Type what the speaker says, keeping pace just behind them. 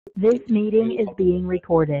This meeting is being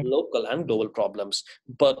recorded. Local and global problems,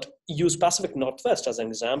 but use Pacific Northwest as an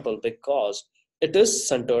example because it is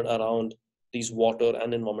centered around these water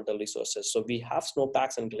and environmental resources. So we have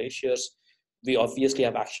snowpacks and glaciers. We obviously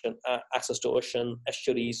have access to ocean,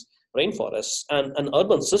 estuaries, rainforests, and an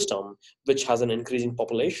urban system which has an increasing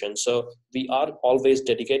population. So we are always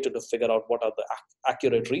dedicated to figure out what are the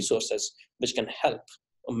accurate resources which can help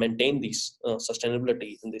maintain these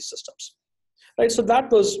sustainability in these systems. Right. So that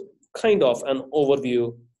was kind of an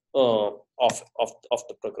overview of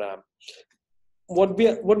the program. What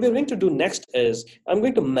we're going to do next is I'm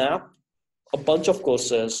going to map a bunch of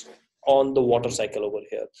courses on the water cycle over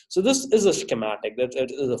here. So this is a schematic. That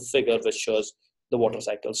it is a figure which shows the water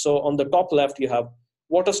cycle. So on the top left, you have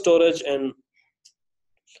water storage in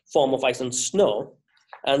form of ice and snow,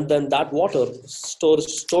 and then that water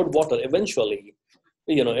stored water eventually,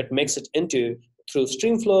 it makes it into through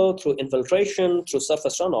stream flow, through infiltration, through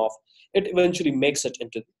surface runoff. It eventually makes it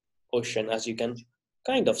into the ocean, as you can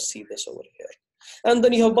kind of see this over here. And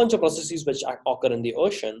then you have a bunch of processes which occur in the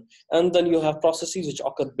ocean. And then you have processes which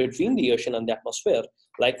occur between the ocean and the atmosphere,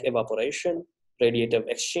 like evaporation, radiative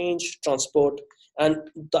exchange, transport. And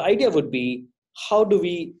the idea would be, how do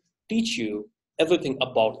we teach you everything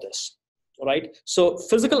about this, right? So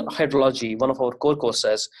physical hydrology, one of our core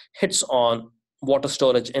courses, hits on water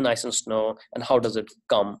storage in ice and snow and how does it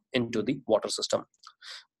come into the water system.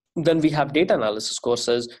 Then we have data analysis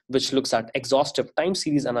courses, which looks at exhaustive time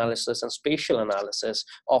series analysis and spatial analysis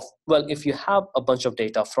of, well, if you have a bunch of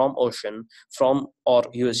data from ocean, or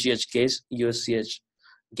USGS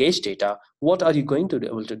gauge data, what are you going to be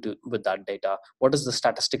able to do with that data? What is the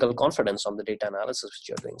statistical confidence on the data analysis which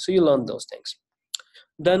you're doing? So you learn those things.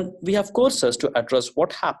 Then we have courses to address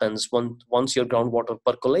what happens once your groundwater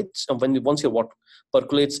percolates, and once your water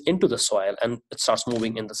percolates into the soil and it starts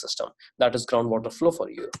moving in the system. That is groundwater flow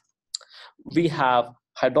for you. We have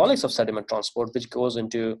hydraulics of sediment transport, which goes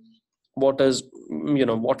into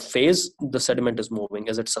what phase the sediment is moving.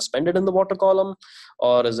 Is it suspended in the water column,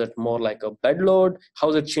 or is it more like a bed load? How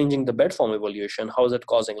is it changing the bed form evolution? How is it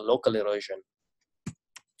causing local erosion?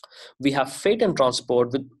 We have fate and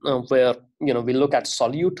transport, where we look at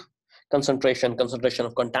solute concentration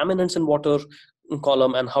of contaminants in water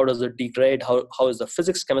column, and how does it degrade? How is the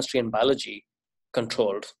physics, chemistry, and biology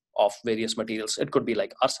controlled of various materials? It could be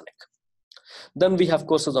like arsenic. Then we have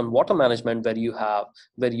courses on water management, where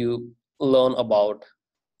you learn about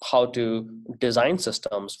how to design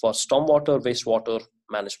systems for stormwater, wastewater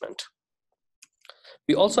management.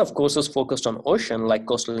 We also have courses focused on ocean, like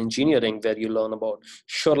coastal engineering, where you learn about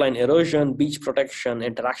shoreline erosion, beach protection,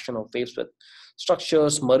 interaction of waves with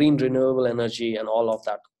structures, marine renewable energy, and all of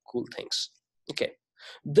that cool things. Okay,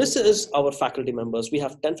 this is our faculty members. We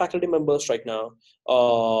have 10 faculty members right now,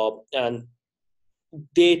 and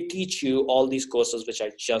they teach you all these courses which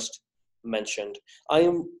I just mentioned. I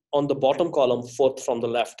am on the bottom column, fourth from the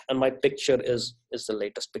left, and my picture is the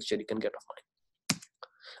latest picture you can get of mine.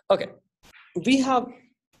 Okay. We have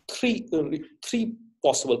three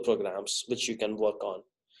possible programs which you can work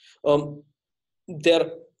on.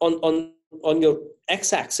 They're on your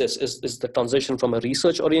x-axis is the transition from a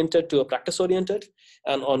research-oriented to a practice-oriented,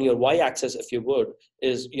 and on your y-axis, if you would,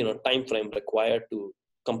 is time frame required to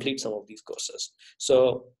complete some of these courses.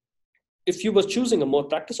 So if you were choosing a more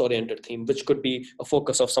practice-oriented theme, which could be a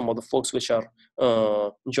focus of some of the folks which are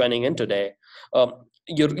joining in today,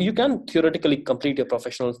 you can theoretically complete your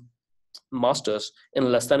professional master's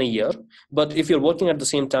in less than a year. But if you're working at the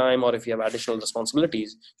same time, or if you have additional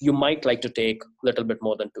responsibilities, you might like to take a little bit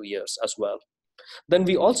more than 2 years as well. Then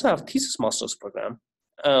we also have thesis master's program,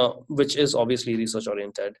 which is obviously research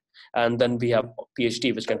oriented. And then we have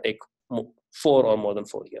PhD, which can take 4 or more than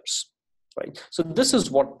 4 years, right? So this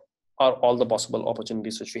is what are all the possible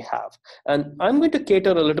opportunities which we have. And I'm going to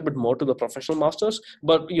cater a little bit more to the professional masters,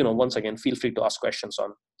 but once again, feel free to ask questions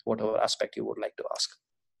on whatever aspect you would like to ask.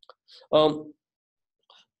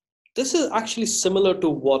 This is actually similar to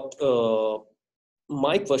what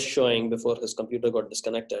Mike was showing before his computer got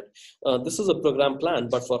disconnected. This is a program plan,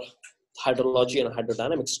 but for hydrology and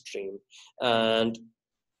hydrodynamics stream. And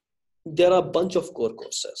there are a bunch of core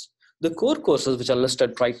courses. The core courses, which are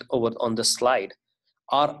listed right over on this slide,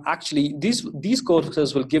 are actually, these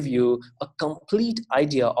courses will give you a complete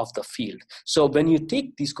idea of the field. So when you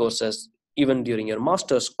take these courses, even during your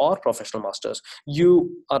master's or professional master's,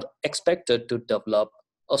 you are expected to develop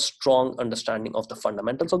a strong understanding of the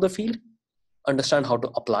fundamentals of the field, understand how to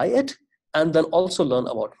apply it, and then also learn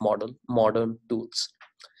about modern tools.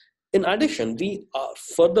 In addition, we are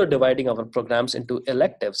further dividing our programs into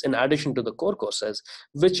electives in addition to the core courses,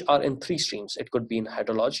 which are in 3 streams. It could be in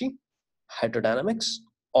hydrology, hydrodynamics,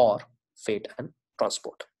 or fate and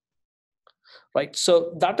transport. Right,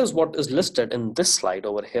 so that is what is listed in this slide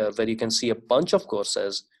over here, where you can see a bunch of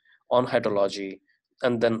courses on hydrology,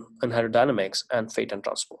 and then in hydrodynamics and fate and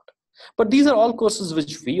transport. But these are all courses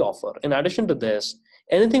which we offer. In addition to this,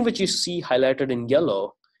 anything which you see highlighted in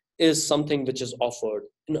yellow is something which is offered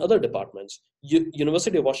in other departments.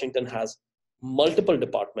 University of Washington has multiple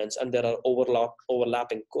departments, and there are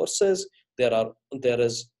overlapping courses. There are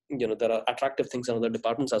attractive things in other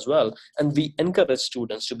departments as well, and we encourage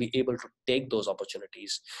students to be able to take those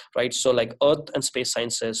opportunities, right? So like Earth and Space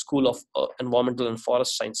Sciences, School of Environmental and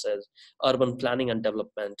Forest Sciences, Urban Planning and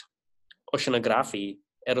Development, Oceanography,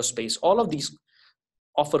 Aerospace, all of these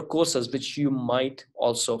offer courses which you might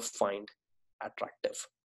also find attractive.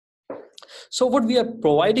 So what we are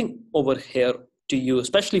providing over here to you,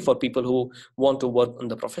 especially for people who want to work in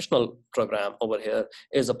the professional program over here,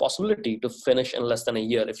 is a possibility to finish in less than a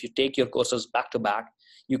year. If you take your courses back to back,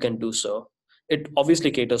 you can do so. It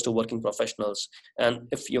obviously caters to working professionals. And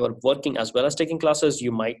if you are working as well as taking classes,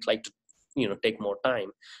 you might like to take more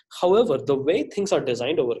time. However, the way things are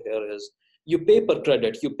designed over here is you pay per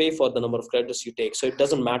credit, you pay for the number of credits you take. So it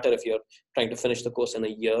doesn't matter if you're trying to finish the course in a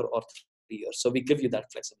year or 3 years. So we give you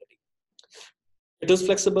that flexibility. It is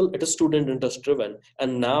flexible, it is student interest driven.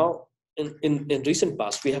 And now in recent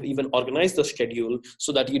past, we have even organized the schedule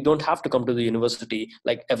so that you don't have to come to the university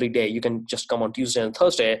like every day. You can just come on Tuesday and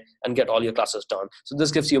Thursday and get all your classes done. So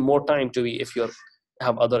this gives you more time to be, if you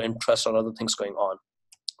have other interests or other things going on,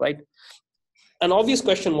 right? An obvious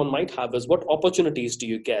question one might have is, what opportunities do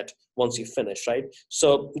you get once you finish, right?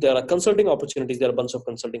 So there are consulting opportunities. There are a bunch of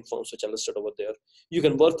consulting firms which are listed over there. You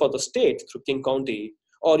can work for the state through King County,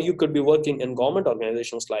 or you could be working in government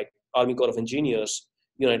organizations like Army Corps of Engineers,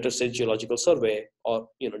 United States Geological Survey, or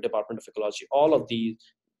Department of Ecology. All of these,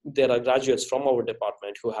 there are graduates from our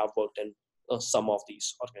department who have worked in some of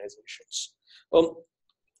these organizations.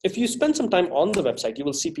 If you spend some time on the website, you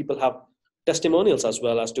will see people have testimonials as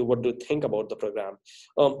well as to what do you think about the program.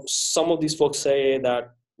 Some of these folks say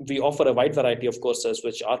that we offer a wide variety of courses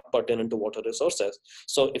which are pertinent to water resources.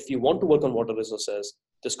 So if you want to work on water resources,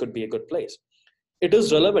 this could be a good place. It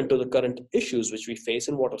is relevant to the current issues which we face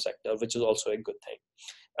in water sector, which is also a good thing.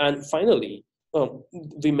 And finally,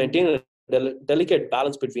 we maintain a delicate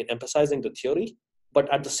balance between emphasizing the theory, but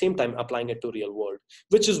at the same time applying it to real world,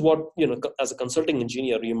 which is what, as a consulting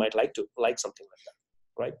engineer, you might like something like that,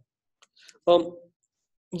 right?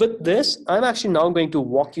 With this, I'm actually now going to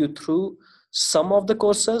walk you through some of the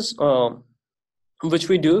courses which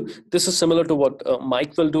we do. This is similar to what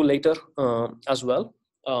Mike will do later as well.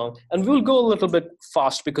 And we'll go a little bit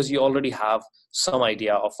fast because you already have some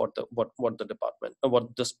idea of what the department,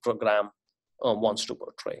 what this program wants to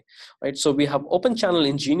portray, right? So we have open channel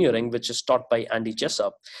engineering, which is taught by Andy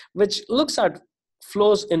Jessup, which looks at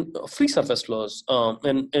flows in free surface flows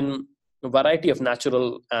in a variety of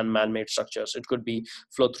natural and man-made structures. It could be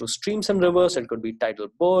flow through streams and rivers. It could be tidal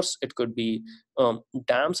bores. It could be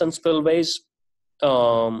dams and spillways,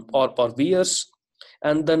 or weirs.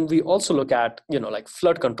 And then we also look at, like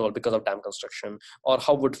flood control because of dam construction, or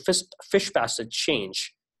how would fish passage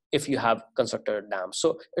change if you have constructed a dam.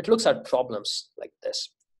 So it looks at problems like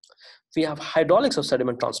this. We have hydraulics of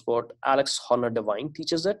sediment transport. Alex Horner Devine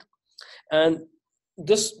teaches it. And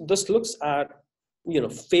this looks at,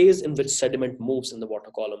 phase in which sediment moves in the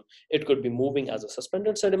water column. It could be moving as a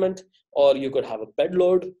suspended sediment, or you could have a bed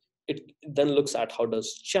load. It then looks at how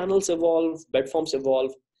does channels evolve, bed forms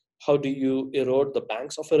evolve, how do you erode the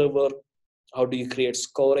banks of a river, how do you create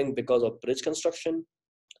scouring because of bridge construction,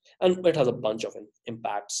 and it has a bunch of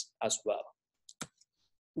impacts as well.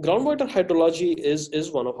 Groundwater hydrology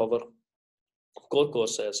is one of our core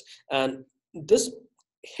courses, and this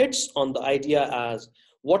hits on the idea as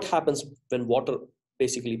what happens when water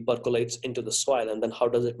basically percolates into the soil, and then how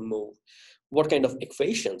does it move? What kind of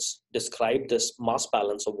equations describe this mass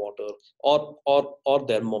balance of water, or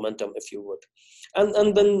their momentum, if you would?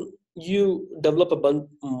 And then you develop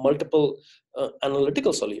multiple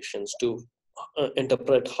analytical solutions to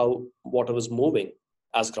interpret how water is moving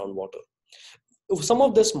as groundwater. Some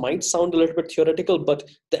of this might sound a little bit theoretical, but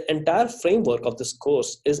the entire framework of this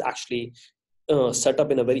course is actually set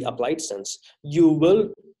up in a very applied sense. You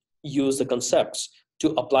will use the concepts to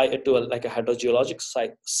apply it to a hydrogeologic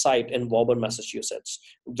site in Woburn, Massachusetts,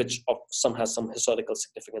 which has some historical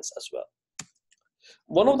significance as well.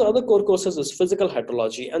 One of the other core courses is physical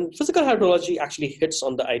hydrology, and physical hydrology actually hits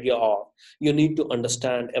on the idea of you need to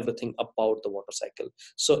understand everything about the water cycle.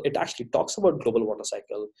 So it actually talks about global water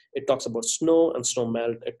cycle. It talks about snow and snow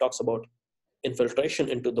melt. It talks about infiltration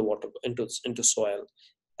into the water, into soil,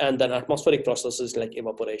 and then atmospheric processes like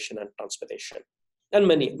evaporation and transpiration. and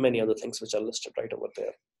many other things which are listed right over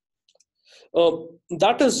there.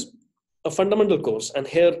 That is a fundamental course, and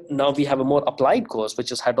here now we have a more applied course,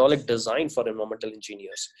 which is hydraulic design for environmental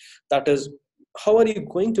engineers. That is, how are you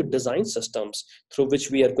going to design systems through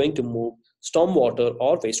which we are going to move stormwater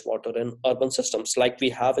or wastewater in urban systems like we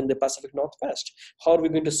have in the Pacific Northwest? How are we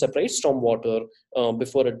going to separate stormwater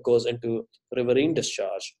before it goes into riverine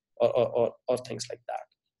discharge or things like that,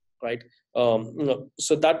 right?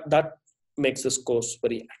 So that makes this course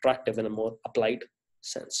very attractive in a more applied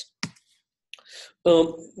sense.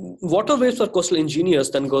 Waterways for coastal engineers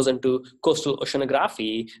then goes into coastal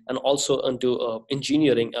oceanography and also into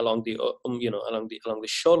engineering along the along the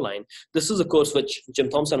shoreline. This is a course which Jim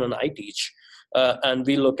Thompson and I teach, and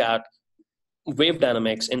we look at wave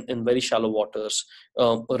dynamics in very shallow waters,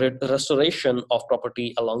 restoration of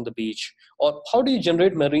property along the beach, or how do you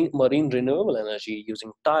generate marine renewable energy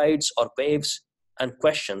using tides or waves, and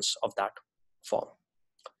questions of that form.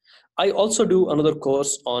 I also do another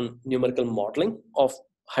course on numerical modeling of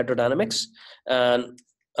hydrodynamics, and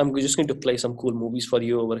I'm just going to play some cool movies for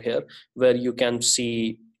you over here, where you can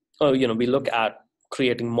see, we look at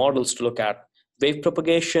creating models to look at wave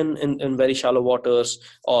propagation in very shallow waters,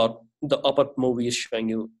 or the upper movie is showing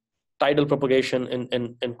you tidal propagation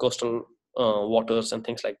in coastal waters and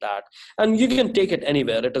things like that. And you can take it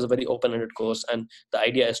anywhere. It is a very open-ended course, and the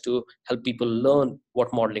idea is to help people learn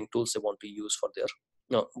what modeling tools they want to use for their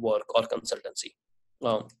work or consultancy.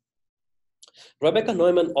 Um, Rebecca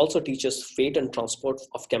Neumann also teaches fate and transport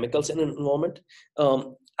of chemicals in an environment.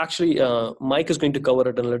 Mike is going to cover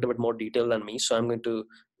it in a little bit more detail than me, so I'm going to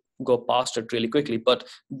go past it really quickly. But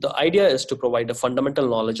the idea is to provide a fundamental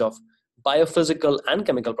knowledge of biophysical and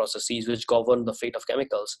chemical processes which govern the fate of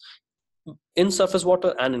chemicals in surface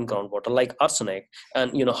water and in groundwater, like arsenic,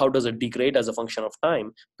 and how does it degrade as a function of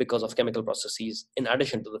time because of chemical processes in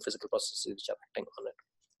addition to the physical processes which are acting on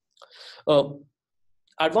it.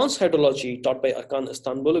 Advanced hydrology taught by Erkan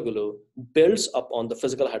Istanbuloglu builds upon the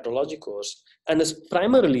physical hydrology course and is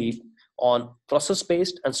primarily on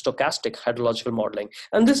process-based and stochastic hydrological modeling.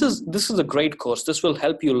 And this is a great course. This will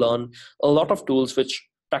help you learn a lot of tools which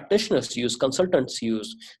practitioners use, consultants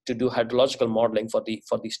use to do hydrological modeling for the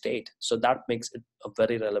state. So that makes it a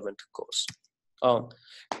very relevant course.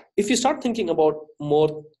 If you start thinking about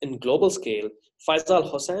more in global scale, Faisal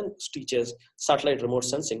Hossain teaches satellite remote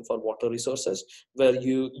sensing for water resources, where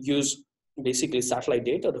you use basically satellite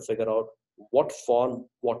data to figure out in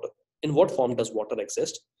what form does water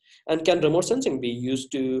exist, and can remote sensing be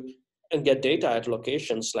used to get data at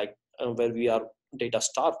locations like where we are data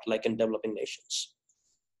starved, like in developing nations.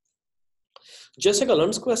 Jessica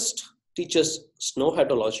Lundquist teaches snow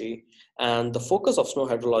hydrology, and the focus of snow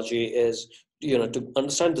hydrology is to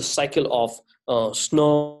understand the cycle of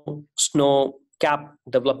snow cap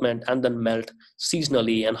development and then melt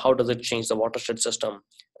seasonally, and how does it change the watershed system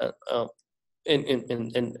in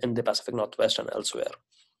the Pacific Northwest and elsewhere.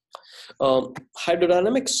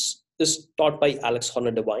 Hydrodynamics is taught by Alex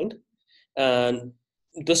Horner-Devine, and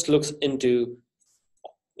this looks into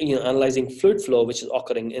analyzing fluid flow which is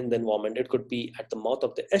occurring in the environment. It could be at the mouth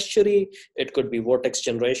of the estuary, it could be vortex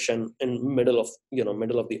generation in middle of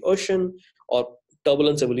the ocean, or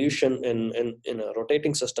turbulence evolution in a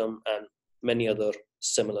rotating system, and many other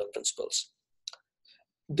similar principles.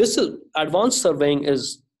 This is advanced surveying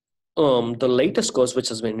is the latest course which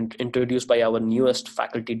has been introduced by our newest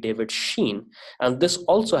faculty, David Sheen, and this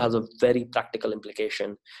also has a very practical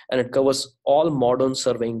implication, and it covers all modern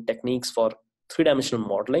surveying techniques for three-dimensional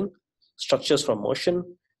modeling, structures from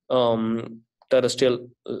motion, terrestrial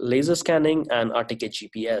laser scanning, and RTK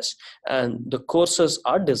GPS. And the courses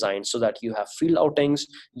are designed so that you have field outings,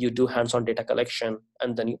 you do hands-on data collection,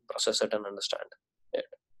 and then you process it and understand it.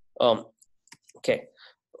 Okay.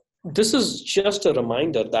 This is just a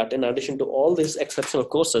reminder that in addition to all these exceptional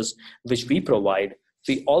courses which we provide,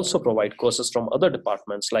 we also provide courses from other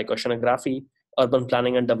departments like oceanography, urban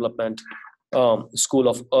planning and development, School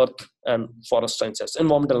of Earth and Forest Sciences,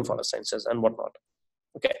 Environmental and Forest Sciences, and whatnot.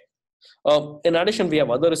 Okay. In addition, we have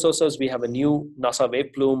other resources. We have a new NASA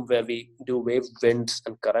wave plume where we do wave, winds,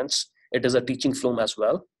 and currents. It is a teaching flume as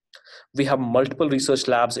well. We have multiple research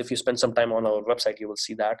labs. If you spend some time on our website, you will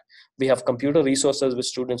see that. We have computer resources which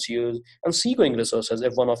students use, and seagoing resources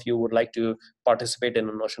if one of you would like to participate in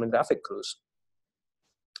an oceanographic cruise.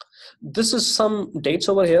 This is some dates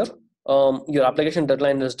over here. Your application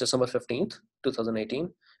deadline is December 15th, 2018,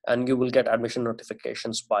 and you will get admission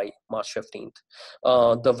notifications by March 15th.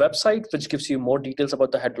 The website, which gives you more details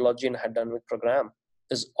about the hydrology and hydrodynamic program,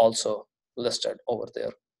 is also listed over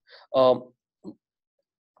there.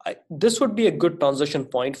 This would be a good transition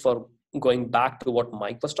point for going back to what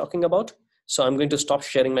Mike was talking about. So I'm going to stop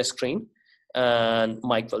sharing my screen and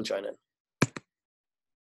Mike will join in.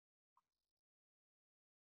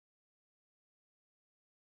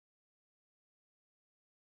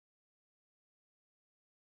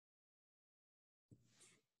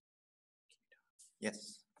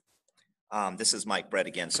 Yes. This is Mike Brett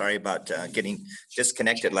again. Sorry about getting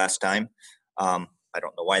disconnected last time. I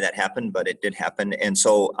don't know why that happened, but it did happen. And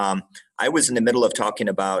so I was in the middle of talking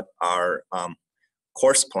about our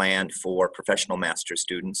course plan for professional master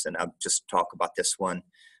students, and I'll just talk about this one.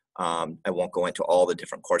 I won't go into all the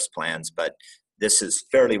different course plans, but this is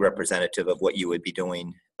fairly representative of what you would be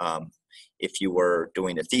doing. If you were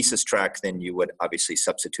doing a thesis track, then you would obviously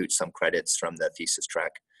substitute some credits from the thesis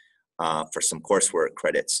track for some coursework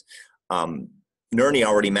credits. Nirni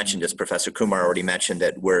already mentioned this, Professor Kumar already mentioned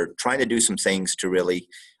that we're trying to do some things to really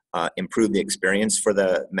improve the experience for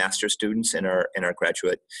the master students in our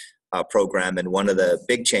graduate program. And one of the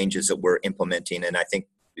big changes that we're implementing, and I think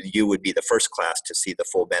you would be the first class to see the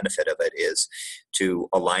full benefit of it, is to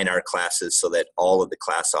align our classes so that all of the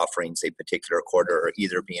class offerings a particular quarter are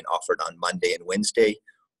either being offered on Monday and Wednesday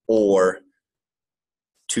or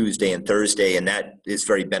Tuesday and Thursday. And that is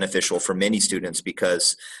very beneficial for many students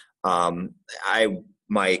because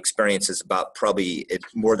my experience is about probably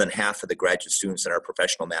more than half of the graduate students in our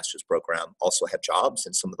professional master's program also have jobs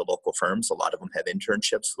in some of the local firms. A lot of them have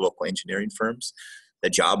internships with local engineering firms. The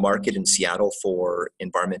job market in Seattle for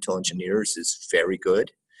environmental engineers is very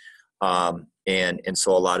good. And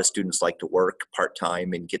so a lot of students like to work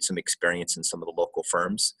part-time and get some experience in some of the local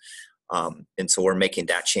firms. And so we're making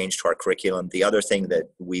that change to our curriculum. The other thing that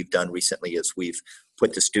we've done recently is we've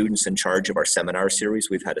put the students in charge of our seminar series.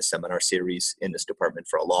 We've had a seminar series in this department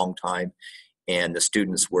for a long time, and the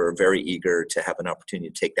students were very eager to have an opportunity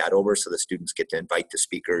to take that over. So the students get to invite the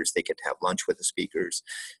speakers, they get to have lunch with the speakers,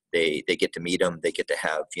 they get to meet them, they get to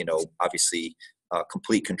have, obviously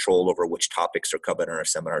complete control over which topics are covered in our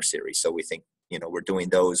seminar series. So we think, we're doing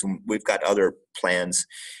those. We've got other plans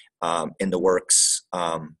in the works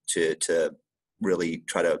to really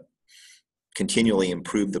try to continually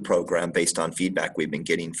improve the program based on feedback we've been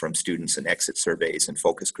getting from students and exit surveys and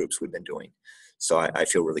focus groups we've been doing. So I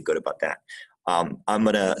feel really good about that. I'm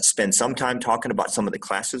going to spend some time talking about some of the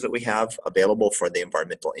classes that we have available for the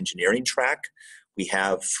environmental engineering track. We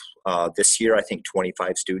have this year, I think,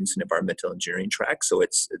 25 students in environmental engineering track. So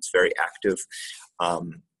it's very active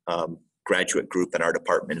graduate group in our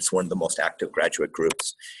department. It's one of the most active graduate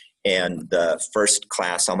groups. And the first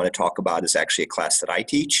class I'm going to talk about is actually a class that I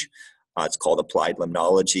teach. It's called Applied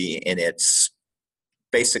Limnology, and it's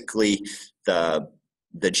basically the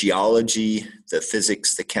geology, the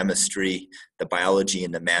physics, the chemistry, the biology,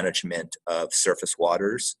 and the management of surface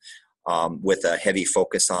waters, with a heavy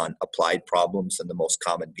focus on applied problems, and the most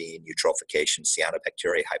common being eutrophication,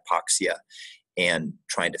 cyanobacteria, hypoxia, and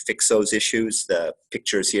trying to fix those issues. The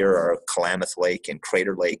pictures here are Klamath Lake and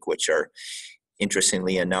Crater Lake, which are,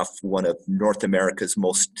 interestingly enough, one of North America's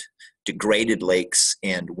most degraded lakes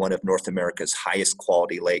and one of North America's highest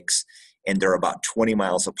quality lakes. And they're about 20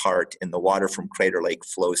 miles apart, and the water from Crater Lake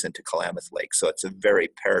flows into Klamath Lake. So it's a very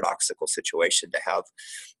paradoxical situation to have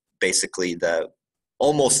basically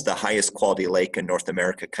almost the highest quality lake in North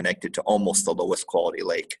America connected to almost the lowest quality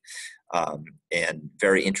lake. And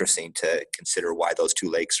very interesting to consider why those two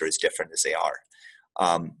lakes are as different as they are.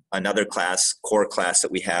 Another core class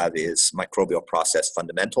that we have is microbial process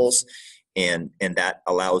fundamentals, and that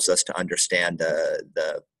allows us to understand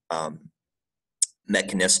the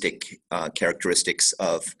mechanistic characteristics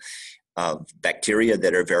of bacteria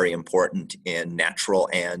that are very important in natural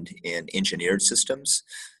and in engineered systems.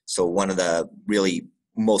 So one of the really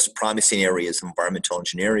most promising areas of environmental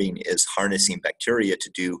engineering is harnessing bacteria to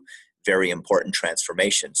do very important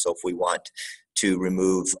transformations. So if we want to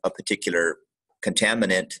remove a particular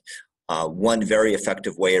contaminant, one very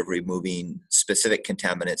effective way of removing specific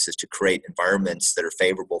contaminants is to create environments that are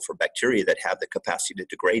favorable for bacteria that have the capacity to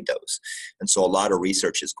degrade those. And so a lot of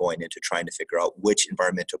research is going into trying to figure out which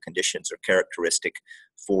environmental conditions are characteristic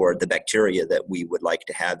for the bacteria that we would like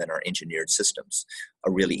to have in our engineered systems.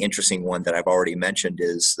 A really interesting one that I've already mentioned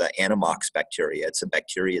is the Anammox bacteria. It's a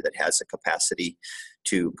bacteria that has the capacity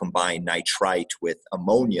to combine nitrite with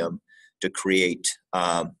ammonium to create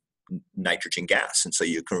nitrogen gas. And so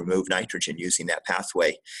you can remove nitrogen using that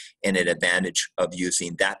pathway. And an advantage of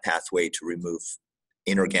using that pathway to remove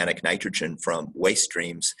inorganic nitrogen from waste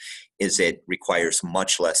streams is it requires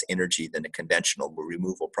much less energy than a conventional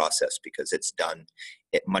removal process because it's done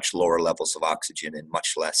at much lower levels of oxygen and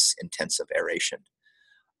much less intensive aeration.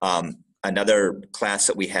 Another class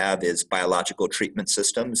that we have is biological treatment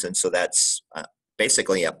systems. And so that's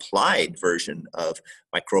basically applied version of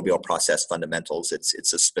microbial process fundamentals.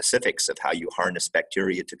 It's the specifics of how you harness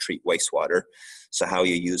bacteria to treat wastewater. So how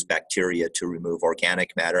you use bacteria to remove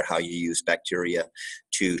organic matter, how you use bacteria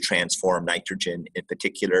to transform nitrogen in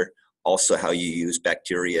particular, also how you use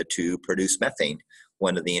bacteria to produce methane.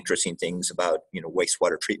 One of the interesting things about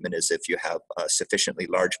wastewater treatment is if you have a sufficiently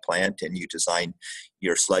large plant and you design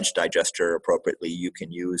your sludge digester appropriately, you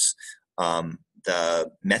can use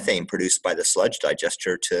the methane produced by the sludge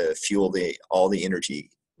digester to fuel all the energy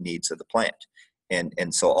needs of the plant.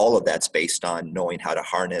 And so all of that's based on knowing how to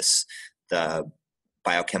harness the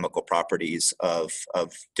biochemical properties of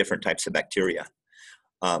different types of bacteria.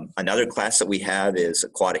 Another class that we have is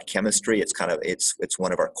aquatic chemistry. It's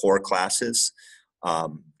one of our core classes,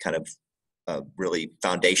 kind of a really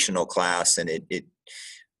foundational class, and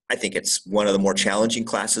I think it's one of the more challenging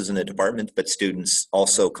classes in the department, but students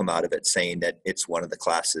also come out of it saying that it's one of the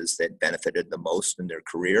classes that benefited the most in their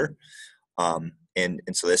career. And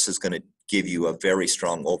so this is going to give you a very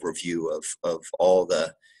strong overview of all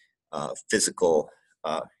the physical,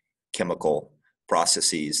 chemical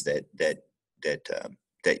processes that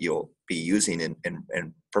you'll be using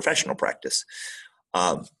in professional practice.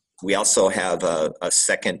 We also have a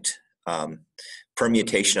second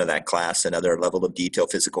permutation of that class, another level of detail,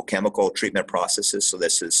 physical chemical treatment processes. So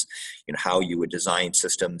this is how you would design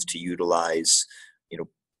systems to utilize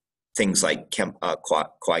things like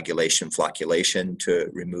coagulation, flocculation to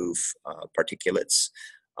remove particulates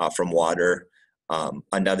from water.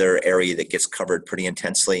 Another area that gets covered pretty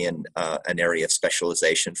intensely in an area of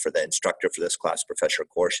specialization for the instructor for this class, Professor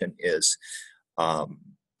Korshin, is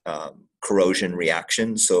corrosion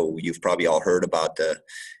reactions. So you've probably all heard about the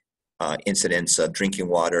incidents of drinking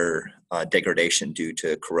water degradation due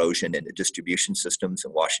to corrosion in the distribution systems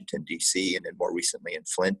in Washington, D.C., and then more recently in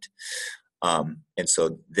Flint. And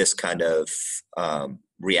so this kind of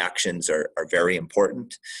reactions are very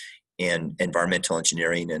important in environmental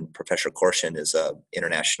engineering, and Professor Korshin is an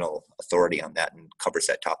international authority on that and covers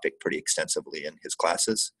that topic pretty extensively in his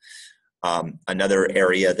classes. Another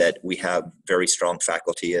area that we have very strong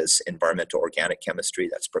faculty is environmental organic chemistry.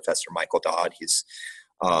 That's Professor Michael Dodd. He's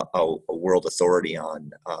a world authority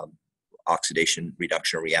on oxidation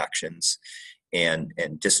reduction reactions and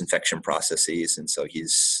disinfection processes. And so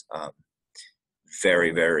he's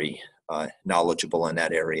very, very knowledgeable in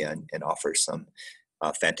that area and offers some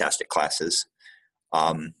fantastic classes.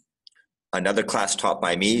 Another class taught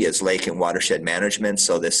by me is lake and watershed management.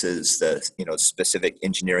 So this is the specific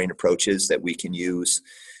engineering approaches that we can use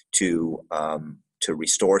to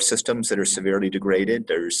restore systems that are severely degraded.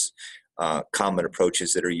 There's common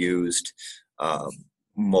approaches that are used,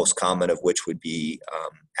 most common of which would be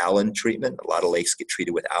alum treatment. A lot of lakes get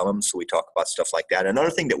treated with alum, so we talk about stuff like that. Another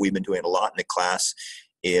thing that we've been doing a lot in the class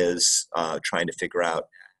is trying to figure out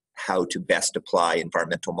how to best apply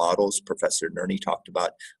environmental models. Professor Nerney talked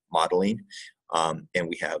about modeling, and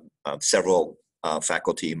we have several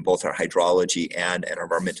faculty in both our hydrology and our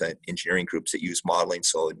environmental engineering groups that use modeling.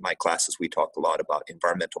 So in my classes, we talk a lot about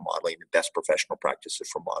environmental modeling and best professional practices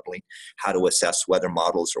for modeling, how to assess whether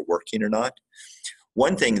models are working or not.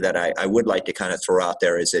 One thing that I would like to kind of throw out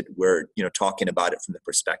there is that we're talking about it from the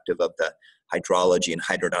perspective of the hydrology and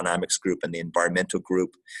hydrodynamics group and the environmental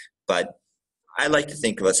group, but I like to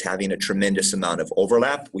think of us having a tremendous amount of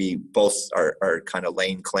overlap. We both are kind of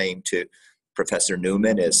laying claim to Professor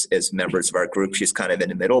Newman as members of our group. She's kind of in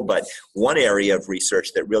the middle, but one area of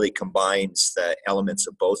research that really combines the elements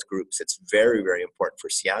of both groups, it's very, very important for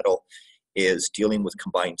Seattle, is dealing with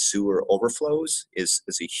combined sewer overflows is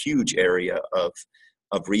a huge area of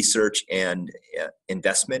research and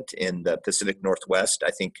investment in the Pacific Northwest.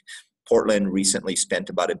 I think Portland recently spent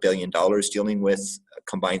about $1 billion dealing with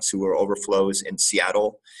combined sewer overflows. In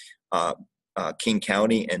Seattle, King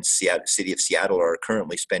County and City of Seattle are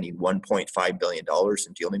currently spending $1.5 billion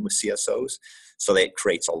in dealing with CSOs. So that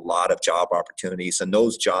creates a lot of job opportunities, and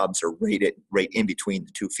those jobs are right in between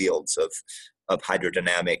the two fields of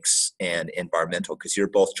hydrodynamics and environmental, because you're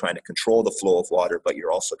both trying to control the flow of water, but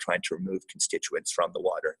you're also trying to remove constituents from the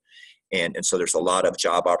water. And so there's a lot of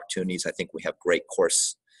job opportunities. I think we have great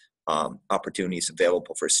course opportunities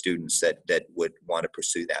available for students that would want to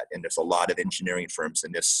pursue that. And there's a lot of engineering firms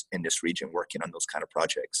in this region working on those kind of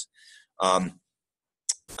projects.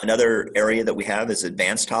 Another area that we have is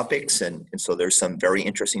advanced topics. And so there's some very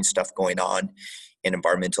interesting stuff going on in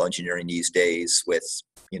environmental engineering these days with,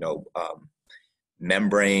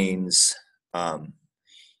 membranes, other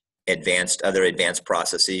advanced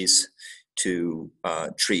processes to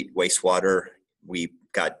treat wastewater. We've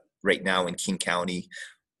got right now in King County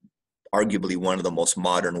arguably one of the most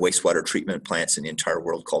modern wastewater treatment plants in the entire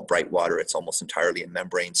world called Brightwater. It's almost entirely a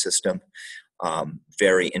membrane system.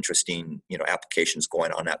 Very interesting, applications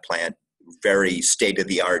going on that plant. Very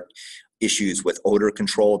state-of-the-art issues with odor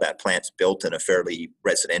control. That plant's built in a fairly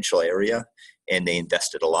residential area, and they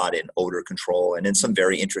invested a lot in odor control and in some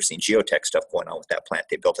very interesting geotech stuff going on with that plant.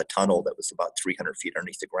 They built a tunnel that was about 300 feet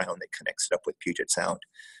underneath the ground that connects it up with Puget Sound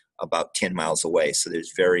about 10 miles away. So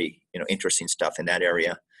there's very, interesting stuff in that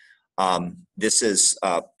area. This is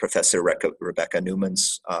Professor Rebecca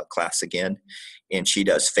Newman's class again, and she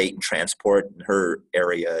does fate and transport. And her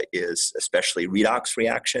area is especially redox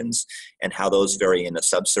reactions and how those vary in the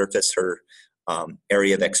subsurface. Her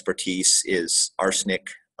area of expertise is arsenic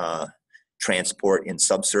transport in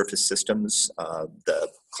subsurface systems. The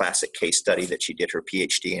classic case study that she did her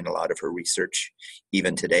PhD and a lot of her research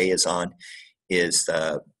even today is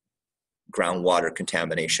the groundwater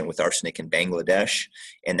contamination with arsenic in Bangladesh.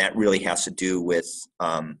 And that really has to do with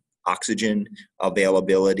oxygen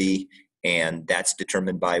availability, and that's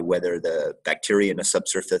determined by whether the bacteria in the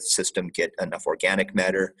subsurface system get enough organic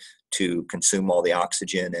matter to consume all the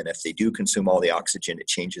oxygen. And if they do consume all the oxygen, it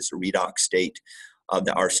changes the redox state of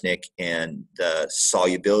the arsenic, and the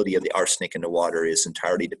solubility of the arsenic in the water is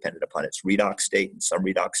entirely dependent upon its redox state. In some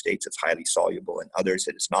redox states, it's highly soluble, in others,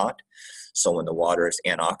 it is not. So when the water is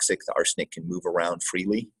anoxic, the arsenic can move around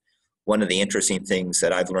freely. One of the interesting things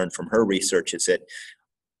that I've learned from her research is that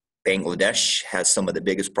Bangladesh has some of the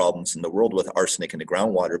biggest problems in the world with arsenic in the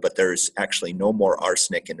groundwater, but there's actually no more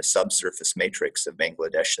arsenic in the subsurface matrix of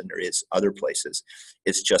Bangladesh than there is other places.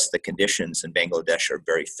 It's just the conditions in Bangladesh are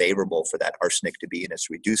very favorable for that arsenic to be in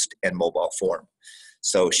its reduced and mobile form.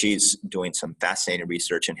 So she's doing some fascinating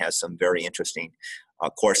research and has some very interesting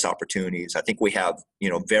course opportunities. I think we have,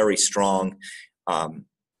 very strong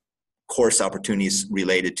course opportunities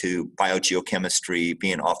related to biogeochemistry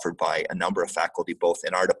being offered by a number of faculty, both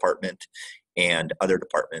in our department and other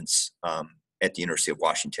departments at the University of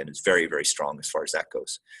Washington. It's very, very strong as far as that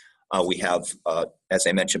goes. We have, as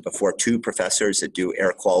I mentioned before, 2 professors that do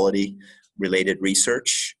air quality related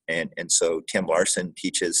research. And so Tim Larson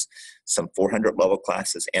teaches some 400 level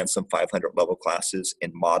classes and some 500 level classes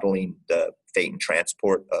in modeling the fate and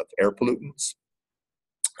transport of air pollutants.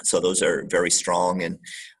 So those are very strong and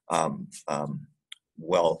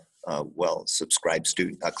well subscribed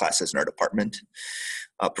student classes in our department.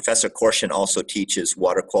 Professor Korshin also teaches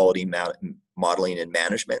water quality modeling and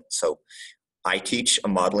management. So I teach a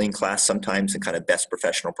modeling class sometimes in kind of best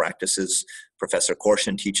professional practices. Professor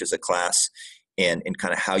Korshin teaches a class in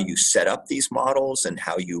kind of how you set up these models and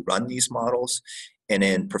how you run these models. And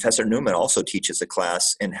then Professor Newman also teaches a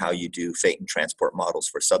class in how you do fate and transport models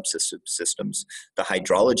for subsystems. The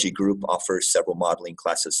hydrology group offers several modeling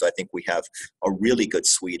classes. So I think we have a really good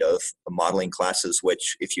suite of modeling classes,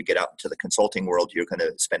 which if you get out into the consulting world, you're going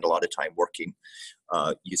to spend a lot of time working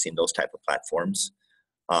using those type of platforms.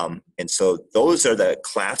 And so those are the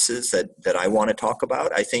classes that I want to talk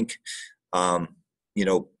about. I think,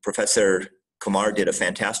 Professor Kumar did a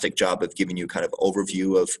fantastic job of giving you kind of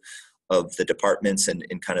overview of the departments and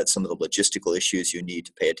kind of some of the logistical issues you need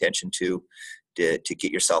to pay attention to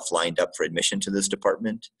get yourself lined up for admission to this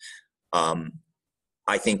department.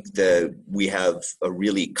 I think we have a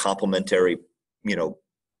really complementary,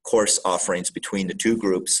 course offerings between the 2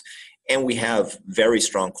 groups, and we have very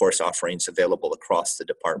strong course offerings available across the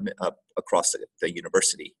department, across the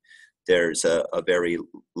university. There's a very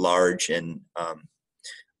large and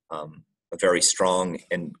a very strong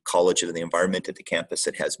and College of the Environment at the campus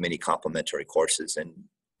that has many complementary courses. And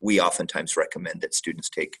we oftentimes recommend that students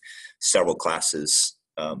take several classes,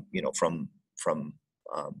 from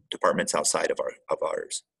departments outside of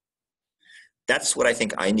ours. That's what I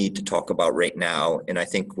think I need to talk about right now. And I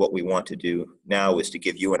think what we want to do now is to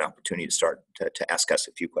give you an opportunity to start to ask us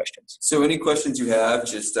a few questions. So any questions you have,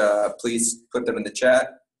 just please put them in the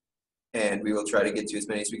chat and we will try to get to as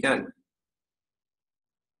many as we can.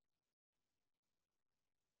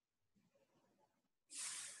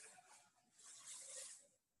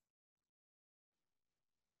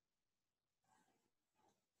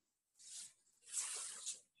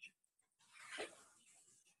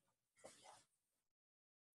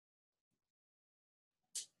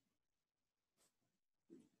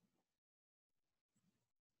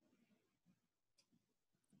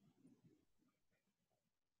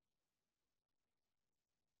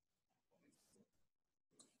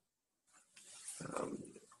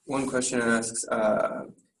 One question asks,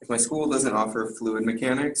 if my school doesn't offer fluid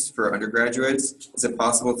mechanics for undergraduates, is it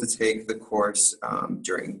possible to take the course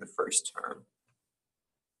during the first term?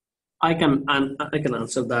 I can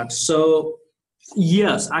answer that. So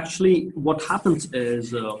yes, actually what happens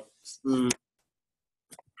is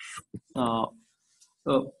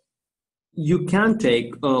You can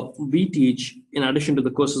take, we teach, in addition to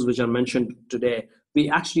the courses which are mentioned today, we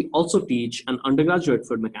actually also teach an undergraduate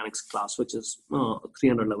fluid mechanics class, which is a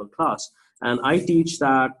 300 level class. And I teach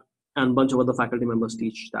that, and a bunch of other faculty members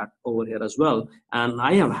teach that over here as well. And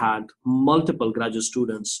I have had multiple graduate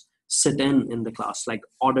students sit in the class, like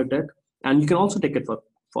audit it. And you can also take it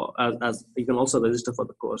as you can also register for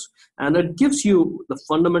the course. And it gives you the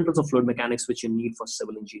fundamentals of fluid mechanics, which you need for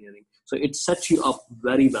civil engineering. So it sets you up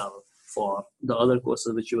very well for the other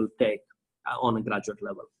courses which you will take on a graduate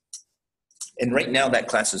level. And right now that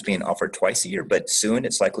class is being offered twice a year, but soon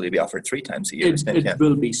it's likely to be offered 3 times a year. It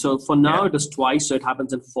will be. So for now it is twice, so it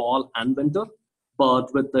happens in fall and winter.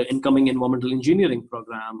 But with the incoming environmental engineering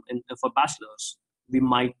program for bachelors, we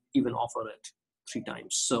might even offer it 3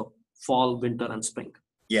 times. So fall, winter, and spring.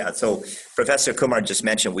 Yeah, so Professor Kumar just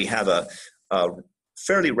mentioned we have a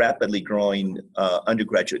fairly rapidly growing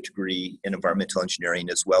undergraduate degree in environmental engineering,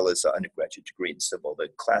 as well as an undergraduate degree in civil. The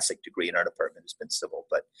classic degree in our department has been civil,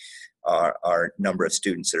 but our number of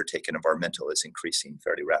students that are taking environmental is increasing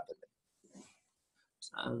fairly rapidly.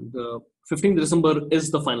 And 15th December is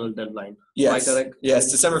the final deadline. Yes, right, yes,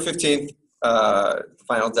 December 15th,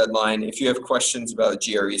 final deadline. If you have questions about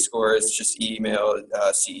GRE scores, just email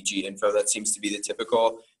CEG info. That seems to be the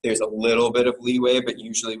typical. There's a little bit of leeway, but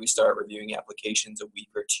usually we start reviewing applications a week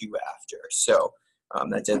or 2 after. So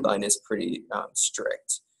that deadline is pretty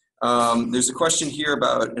strict. There's a question here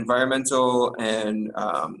about environmental and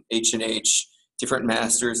H&H, different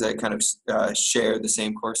masters that kind of share the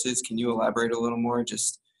same courses. Can you elaborate a little more,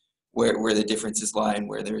 just where the differences lie and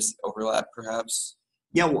where there's overlap perhaps?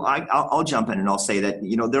 Yeah, well, I'll jump in and I'll say that,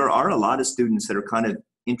 there are a lot of students that are kind of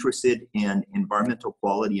interested in environmental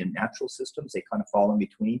quality and natural systems. They kind of fall in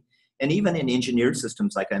between. And even in engineered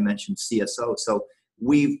systems, like I mentioned, CSO. So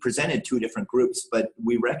we've presented 2 different groups, but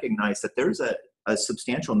we recognize that there's a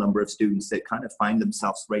substantial number of students that kind of find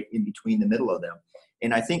themselves right in between the middle of them.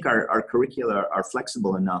 And I think our curricula are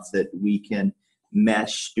flexible enough that we can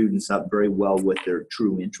mesh students up very well with their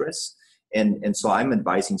true interests. And so I'm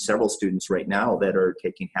advising several students right now that are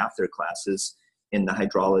taking half their classes in the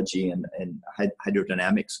hydrology and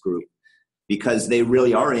hydrodynamics group, because they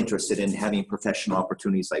really are interested in having professional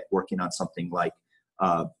opportunities, like working on something like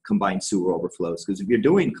combined sewer overflows. Because if you're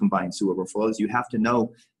doing combined sewer overflows, you have to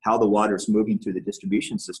know how the water is moving through the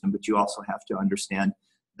distribution system, but you also have to understand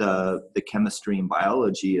the chemistry and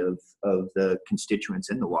biology of the constituents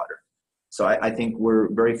in the water. So I think we're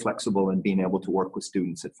very flexible in being able to work with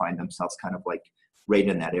students that find themselves kind of like right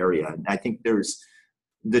in that area. And I think there's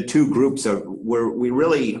the 2 groups we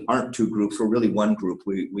really aren't 2 groups. We're really one group.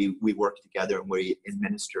 We work together and we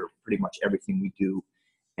administer pretty much everything we do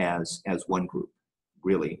as one group,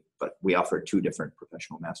 really. But we offer 2 different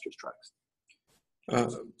professional master's tracks.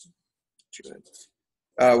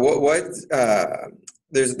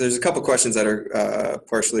 There's a couple questions that are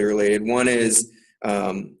partially related. One is,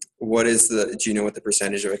 do you know what the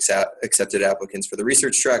percentage of accepted applicants for the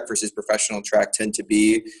research track versus professional track tend to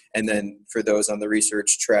be? And then for those on the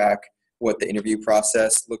research track, what the interview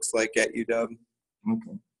process looks like at UW?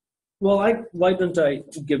 Okay. Well, why don't I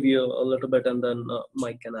give you a little bit and then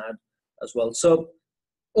Mike can add as well. So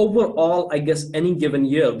overall, I guess any given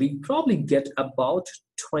year, we probably get about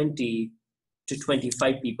 20 to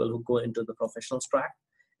 25 people who go into the professionals track.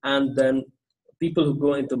 And then people who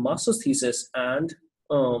go into master's thesis and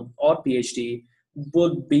or PhD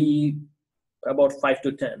would be about 5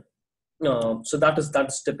 to 10. So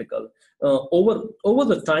that's typical. Over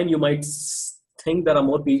the time, you might think there are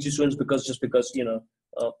more PhD students because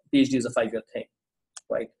PhD is a 5-year thing,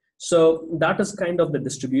 right? So that is kind of the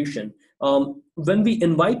distribution. When we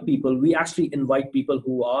invite people, we actually invite people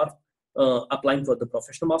who are applying for the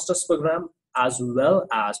professional master's program, as well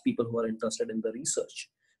as people who are interested in the research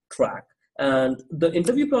track. And the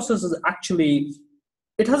interview process is actually,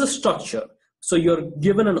 it has a structure. So you're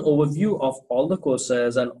given an overview of all the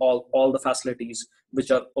courses and all the facilities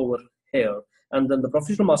which are over here. And then the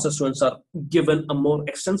professional master students are given a more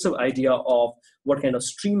extensive idea of what kind of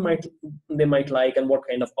stream they might like and what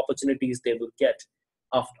kind of opportunities they will get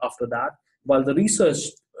after that. While the research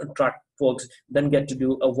track folks then get to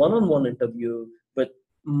do a one-on-one interview with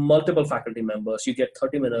multiple faculty members. You get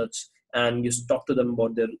 30 minutes and you talk to them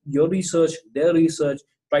about your research, their research,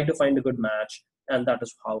 try to find a good match. And that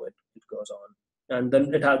is how it goes on. And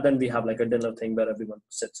then we have like a dinner thing where everyone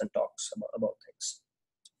sits and talks about things.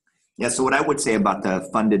 Yeah, so what I would say about the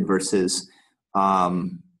funded versus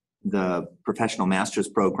the professional master's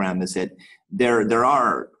program is that there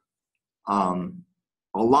are a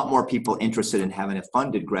lot more people interested in having a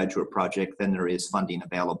funded graduate project than there is funding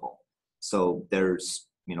available. So there's,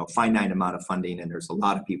 finite amount of funding, and there's a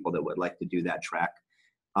lot of people that would like to do that track.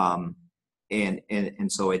 And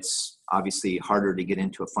so it's obviously harder to get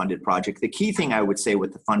into a funded project. The key thing I would say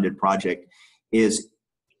with the funded project is,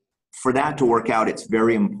 for that to work out, it's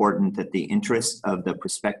very important that the interest of the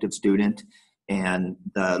prospective student and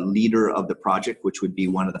the leader of the project, which would be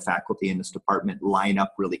one of the faculty in this department, line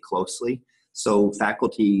up really closely. So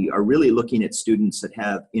faculty are really looking at students that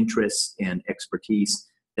have interests and expertise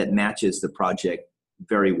that matches the project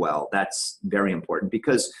very well. That's very important,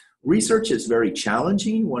 because research is very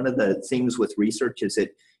challenging. One of the things with research is that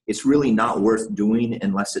it's really not worth doing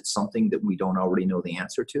unless it's something that we don't already know the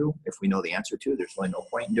answer to. If we know the answer to, there's really no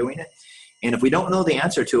point in doing it. And if we don't know the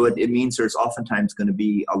answer to it, it means there's oftentimes going to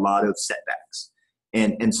be a lot of setbacks.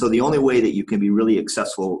 And so the only way that you can be really a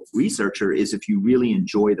successful researcher is if you really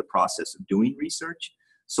enjoy the process of doing research.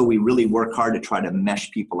 So we really work hard to try to mesh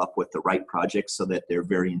people up with the right projects so that they're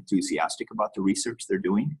very enthusiastic about the research they're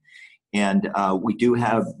doing. And we do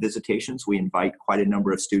have visitations. We invite quite a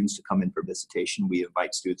number of students to come in for visitation. We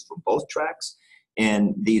invite students from both tracks.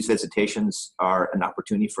 And these visitations are an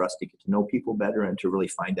opportunity for us to get to know people better and to really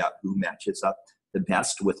find out who matches up the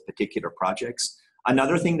best with particular projects.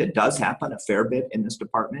 Another thing that does happen a fair bit in this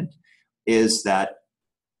department is that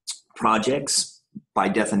projects, by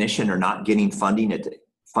definition, are not getting funded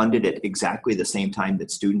at exactly the same time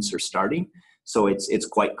that students are starting. So it's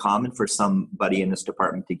quite common for somebody in this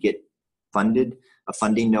department to get a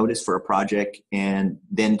funding notice for a project, and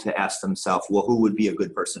then to ask themselves, well, who would be a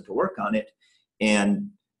good person to work on it?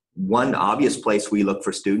 And one obvious place we look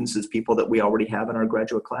for students is people that we already have in our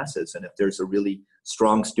graduate classes. And if there's a really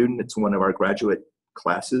strong student that's one of our graduate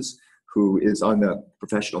classes who is on the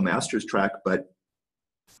professional master's track, but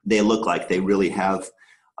they look like they really have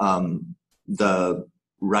the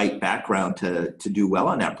right background to do well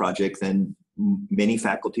on that project, then many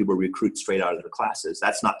faculty will recruit straight out of their classes.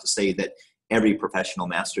 That's not to say that every professional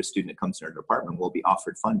master's student that comes in our department will be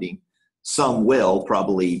offered funding. Some will,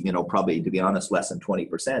 probably, to be honest, less than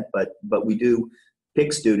 20%, but we do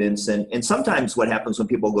pick students. And sometimes what happens when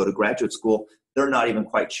people go to graduate school, they're not even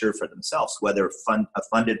quite sure for themselves whether a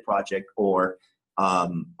funded project or a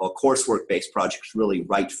coursework-based project is really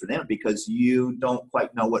right for them, because you don't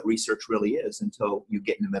quite know what research really is until you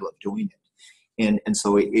get in the middle of doing it. And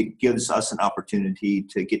so it gives us an opportunity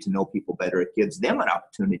to get to know people better. It gives them an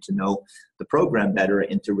opportunity to know the program better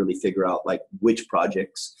and to really figure out, like, which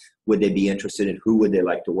projects would they be interested in, who would they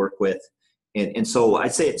like to work with. And so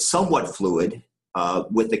I'd say it's somewhat fluid,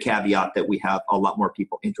 with the caveat that we have a lot more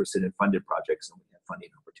people interested in funded projects than we have funding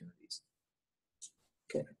opportunities.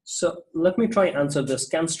 Okay, so let me try and answer this.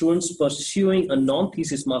 Can students pursuing a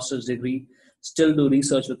non-thesis master's degree still do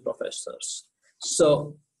research with professors?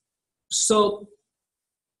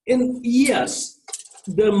 Yes,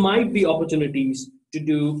 there might be opportunities to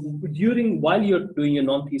do while you're doing your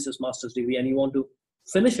non-thesis master's degree and you want to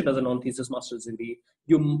finish it as a non-thesis master's degree,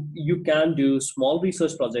 you can do small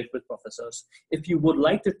research projects with professors. If you would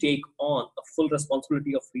like to take on a full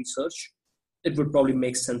responsibility of research, it would probably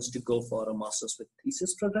make sense to go for a master's with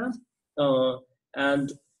thesis program.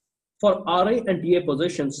 And for RA and TA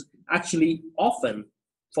positions, actually often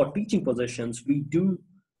for teaching positions, we do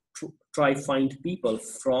try find people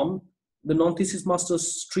from the non-thesis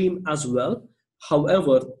master's stream as well.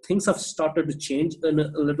 However, things have started to change a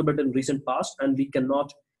little bit in recent past, and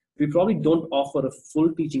we probably don't offer a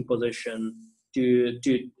full teaching position if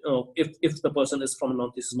the person is from a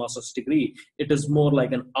non-thesis master's degree. It is more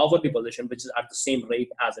like an hourly position, which is at the same rate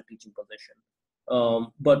as a teaching position.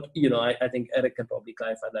 But I think Eric can probably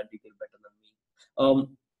clarify that detail better than me.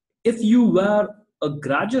 If you were a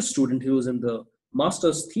graduate student who is in the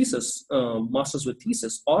master's with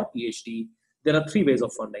thesis or PhD, there are three ways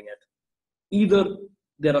of funding it. Either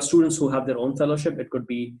there are students who have their own fellowship. It could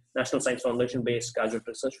be National Science Foundation-based Graduate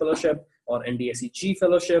Research Fellowship or NDSEG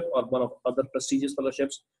Fellowship or one of other prestigious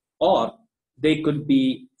fellowships, or they could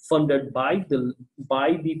be funded by the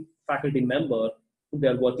faculty member who they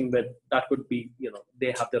are working with. That could be,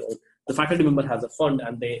 they have their own. The faculty member has a fund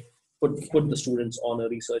and they put the students on a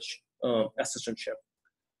research assistantship.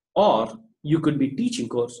 Or you could be teaching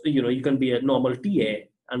course, you can be a normal TA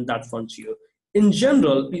and that funds you. In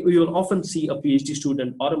general, you'll often see a PhD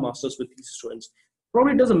student or a master's with thesis students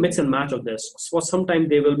probably does a mix and match of this. For some time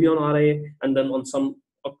they will be on RA, and then on some,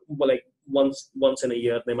 like once in a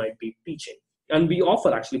year, they might be teaching. And we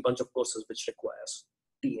offer actually a bunch of courses which requires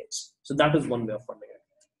TAs. So that is one way of funding it.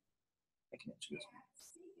 I can answer this.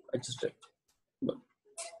 I just did.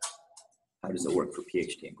 How does it work for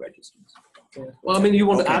PhD and graduate students? Well, I mean, you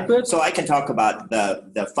want to Okay. add to it? So I can talk about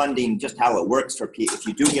the funding, just how it works for if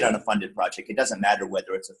you do get on a funded project, it doesn't matter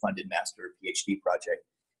whether it's a funded master or PhD project.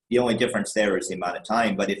 The only difference there is the amount of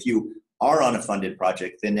time. But if you are on a funded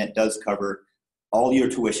project, then that does cover all your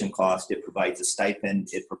tuition cost. It provides a stipend.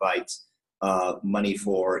 It provides money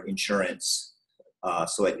for insurance.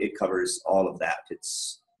 So it covers all of that.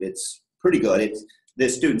 It's pretty good. The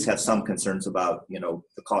students have some concerns about,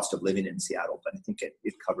 the cost of living in Seattle, but I think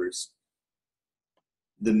it covers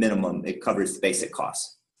the minimum. It covers the basic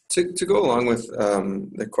costs. To go along with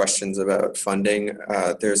the questions about funding,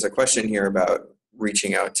 there's a question here about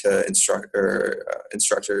reaching out to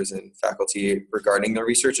instructors and faculty regarding their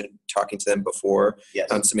research and talking to them before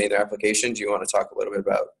submitting their application. Do you want to talk a little bit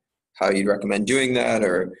about how you'd recommend doing that,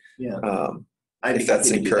 or if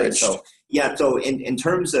that's encouraged? So in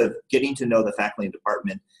terms of getting to know the faculty and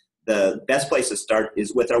department, the best place to start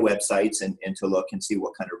is with our websites and to look and see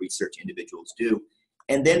what kind of research individuals do,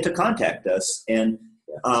 and then to contact us. And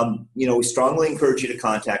we strongly encourage you to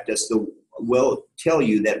contact us. So we'll tell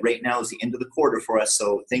you that right now is the end of the quarter for us,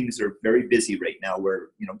 so things are very busy right now. We're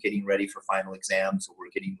getting ready for final exams, or we're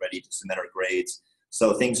getting ready to submit our grades.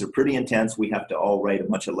 So things are pretty intense. We have to all write a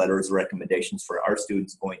bunch of letters of recommendations for our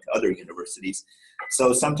students going to other universities.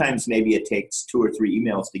 So sometimes maybe it takes 2 or 3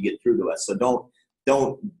 emails to get through to us. So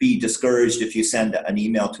don't be discouraged if you send an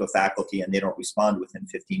email to a faculty and they don't respond within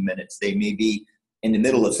 15 minutes. They may be in the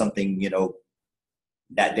middle of something,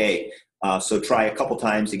 that day. So try a couple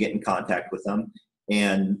times to get in contact with them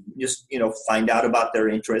and just, find out about their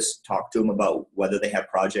interests, talk to them about whether they have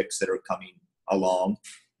projects that are coming along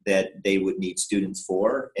that they would need students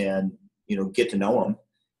for, and, get to know them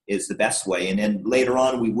is the best way. And then later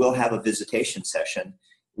on, we will have a visitation session.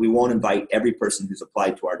 We won't invite every person who's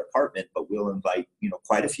applied to our department, but we'll invite,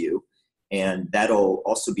 quite a few. And that'll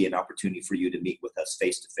also be an opportunity for you to meet with us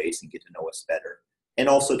face to face and get to know us better. And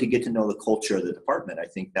also to get to know the culture of the department. I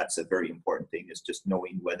think that's a very important thing, is just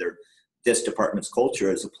knowing whether this department's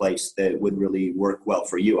culture is a place that would really work well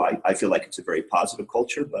for you. I feel like it's a very positive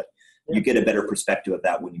culture, but you get a better perspective of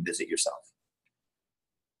that when you visit yourself.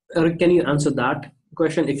 Eric, can you answer that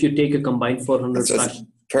question? If you take a combined 400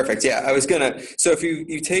 Perfect. Yeah, I was so if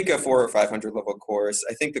you take a 400 or 500 level course,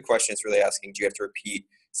 I think the question is really asking, do you have to repeat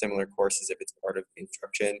similar courses if it's part of the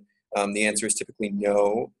instruction? The answer is typically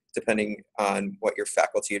no, depending on what your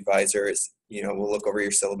faculty advisor is. We'll look over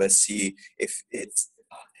your syllabus, see if it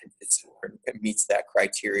meets that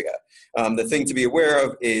criteria. The thing to be aware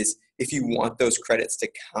of is if you want those credits to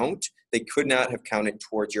count, they could not have counted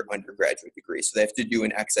towards your undergraduate degree. So they have to do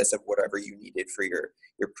in excess of whatever you needed for your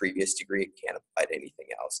previous degree. It can't apply to anything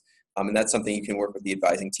else. And that's something you can work with the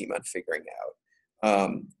advising team on figuring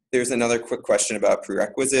out. There's another quick question about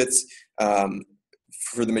prerequisites.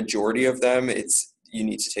 For the majority of them, you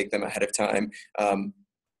need to take them ahead of time.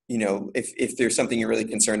 If there's something you're really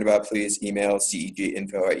concerned about, please email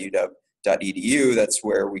ceginfo@uw.edu. That's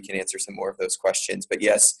where we can answer some more of those questions. But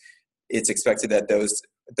yes, it's expected that those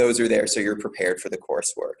are there so you're prepared for the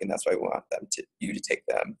coursework, and that's why we want you to take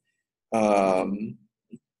them.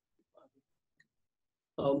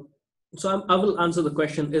 So I will answer the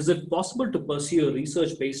question, is it possible to pursue a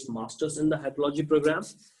research-based master's in the hydrology program?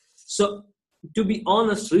 So to be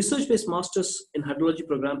honest, research-based master's in hydrology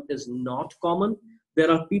program is not common.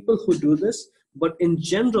 There are people who do this, but in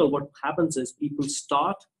general, what happens is people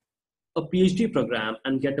start a PhD program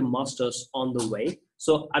and get a master's on the way.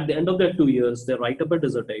 So at the end of their 2 years, they write up a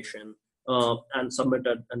dissertation and submit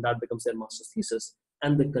it, and that becomes their master's thesis,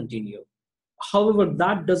 and they continue. However,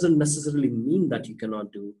 that doesn't necessarily mean that you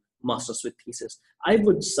cannot do master's with thesis. I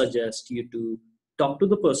would suggest you to talk to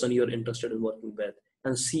the person you're interested in working with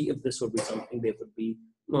and see if this would be something they would be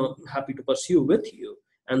happy to pursue with you,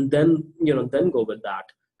 and then go with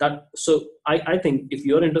that. So I think if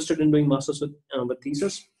you're interested in doing masters with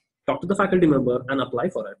thesis, talk to the faculty member and apply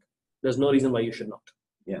for it. There's no reason why you should not.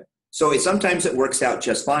 Yeah. So sometimes it works out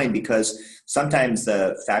just fine, because sometimes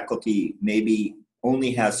the faculty maybe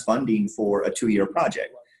only has funding for a 2-year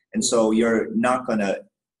project, and so you're not going to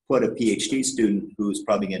put a PhD student who's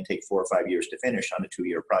probably going to take 4 or 5 years to finish on a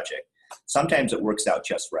 2-year project. Sometimes it works out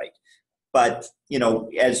just right. But,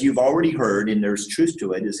 as you've already heard, and there's truth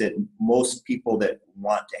to it, is that most people that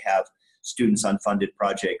want to have students on funded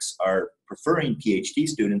projects are preferring PhD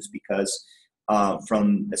students because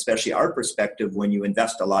from especially our perspective, when you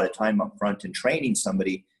invest a lot of time up front in training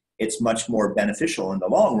somebody, it's much more beneficial in the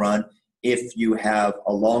long run if you have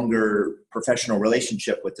a longer professional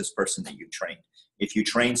relationship with this person that you've trained. If you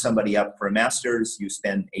train somebody up for a master's, you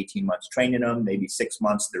spend 18 months training them, maybe 6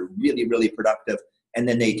 months, they're really, really productive, and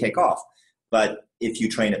then they take off. But if you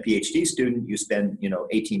train a PhD student, you spend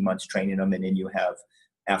 18 months training them, and then you have,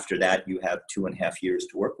 after that, you have 2.5 years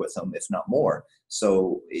to work with them, if not more.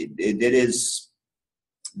 So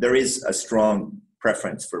there is a strong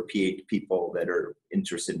preference for people that are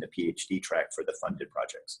interested in the PhD track for the funded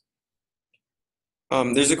projects.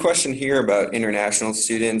 There's a question here about international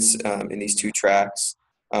students in these two tracks.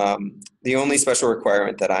 The only special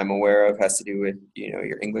requirement that I'm aware of has to do with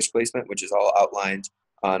your English placement, which is all outlined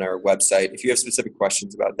on our website. If you have specific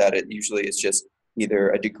questions about that, it usually is just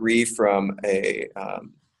either a degree from a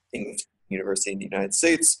English university in the United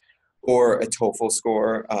States or a TOEFL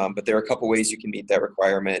score, but there are a couple ways you can meet that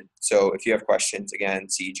requirement. So if you have questions, again,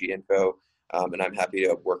 CEG info, and I'm happy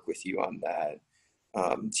to work with you on that.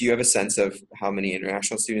 Do you have a sense of how many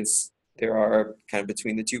international students there are kind of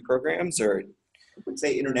between the two programs, or? I would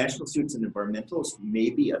say international students in environmentals,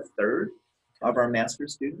 maybe a third of our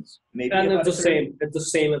master's students. Maybe. And it's the same. It's the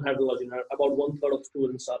same in hydrology. About 1/3 of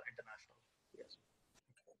students are international. Yes,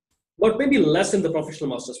 but maybe less in the professional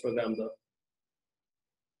master's program, though.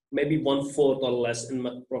 Maybe 1/4 or less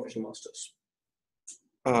in professional masters.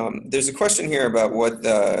 There's a question here about what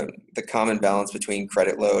the common balance between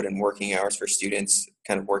credit load and working hours for students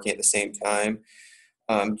kind of working at the same time.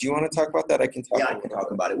 Do you want to talk about that? I can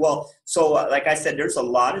talk about it. Well, so like I said, there's a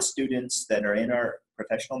lot of students that are in our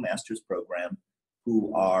professional master's program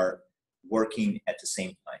who are working at the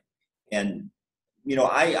same time. And,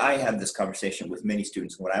 I have this conversation with many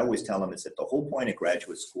students. And what I always tell them is that the whole point of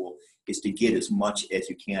graduate school is to get as much as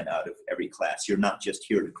you can out of every class. You're not just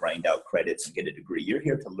here to grind out credits and get a degree. You're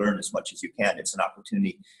here to learn as much as you can. It's an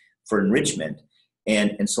opportunity for enrichment.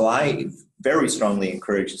 And so I very strongly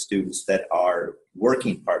encourage the students that are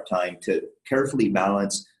working part-time to carefully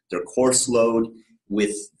balance their course load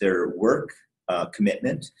with their work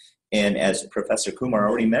commitment. And as Professor Kumar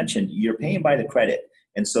already mentioned, you're paying by the credit.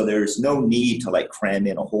 And so there's no need to cram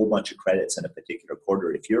in a whole bunch of credits in a particular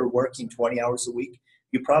quarter. If you're working 20 hours a week,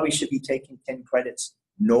 you probably should be taking 10 credits,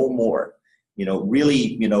 no more.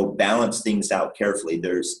 Really, balance things out carefully.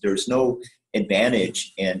 There's no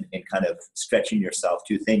advantage in kind of stretching yourself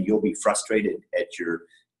too thin. You'll be frustrated at your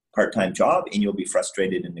part-time job, and you'll be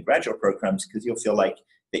frustrated in the graduate programs because you'll feel like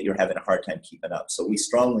that you're having a hard time keeping up. So we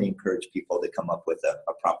strongly encourage people to come up with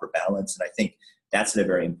a proper balance. And I think that's a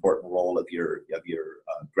very important role of your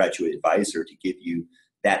graduate advisor, to give you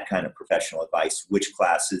that kind of professional advice, which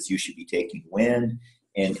classes you should be taking when,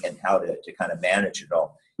 and how to kind of manage it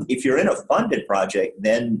all. If you're in a funded project,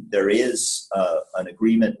 then there is an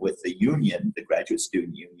agreement with the union, the graduate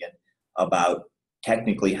student union, about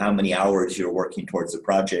technically how many hours you're working towards the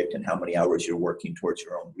project and how many hours you're working towards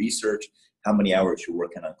your own research, how many hours you're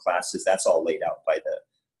working on classes. That's all laid out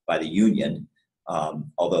by the union.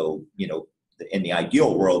 Although, in the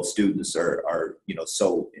ideal world, students are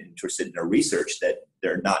so interested in their research that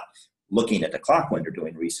they're not looking at the clock when they're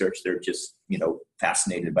doing research. They're just,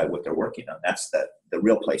 fascinated by what they're working on. That's the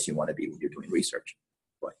real place you want to be when you're doing research.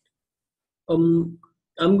 Right.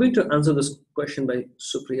 I'm going to answer this question by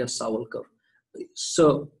Supriya Savalkar.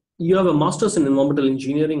 So you have a master's in environmental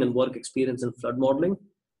engineering and work experience in flood modeling,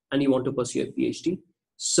 and you want to pursue a PhD.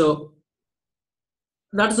 So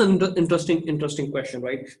that is an interesting question,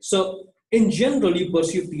 right? So in general, you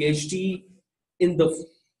pursue PhD in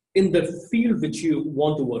the field which you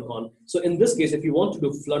want to work on. So in this case, if you want to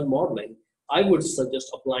do flood modeling, I would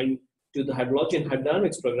suggest applying to the hydrology and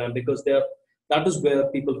hydrodynamics program, because that is where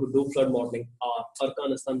people who do flood modeling are.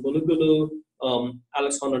 Arkan Istan Bulugulu,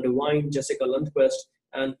 Alex Honor Devine, Jessica Lundquist,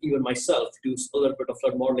 and even myself do a little bit of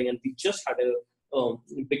flood modeling. And we just had a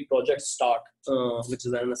big project start, which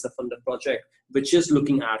is an NSF funded project, which is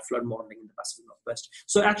looking at flood modeling in the Pacific Northwest.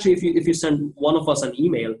 So actually, if you send one of us an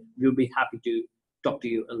email, we'll be happy to talk to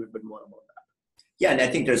you a little bit more about that. Yeah, and I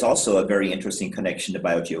think there's also a very interesting connection to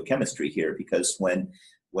biogeochemistry here, because when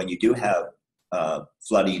you do have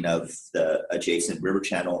flooding of the adjacent river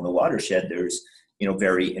channel and the watershed, there's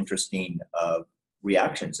very interesting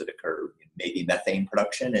reactions that occur, maybe methane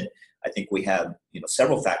production. And I think we have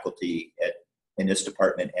several faculty in this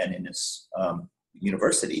department and in this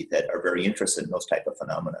university that are very interested in those type of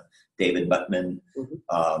phenomena. David Buttman,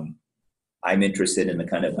 I'm interested in the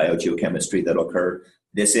kind of biogeochemistry that'll occur.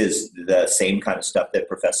 This is the same kind of stuff that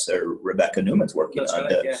Professor Rebecca Newman's working on.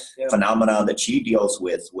 Right. The phenomena that she deals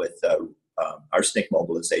with arsenic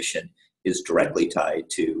mobilization is directly tied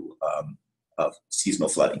to seasonal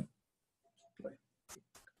flooding.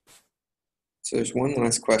 So there's one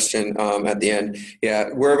last question at the end. Yeah,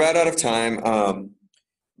 we're about out of time,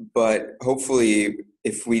 but hopefully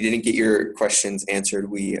if we didn't get your questions answered,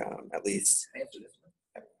 we at least answered it.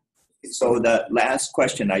 So the last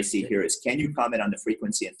question I see here is, can you comment on the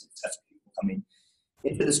frequency and success coming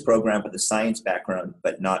into this program with a science background,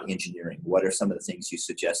 but not engineering? What are some of the things you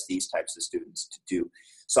suggest these types of students to do?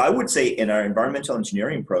 So I would say in our environmental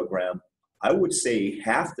engineering program, I would say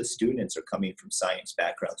half the students are coming from science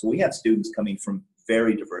backgrounds. So we have students coming from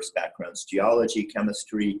very diverse backgrounds: geology,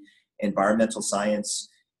 chemistry, environmental science.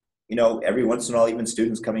 Every once in a while, even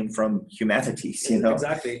students coming from humanities,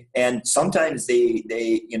 Exactly. And sometimes they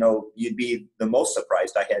you'd be the most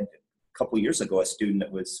surprised. I had a couple of years ago a student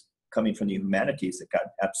that was coming from the humanities that got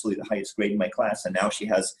absolutely the highest grade in my class, and now she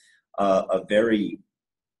has a very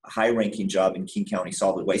high-ranking job in King County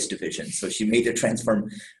Solid Waste Division. So she made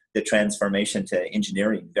the transformation to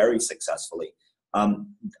engineering very successfully.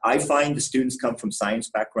 I find the students come from science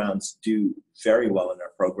backgrounds do very well in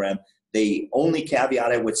our program. The only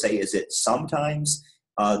caveat I would say is that sometimes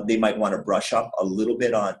they might want to brush up a little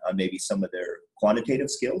bit on maybe some of their quantitative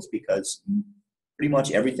skills, because pretty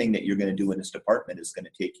much everything that you're going to do in this department is going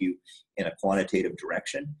to take you in a quantitative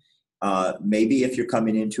direction. Maybe if you're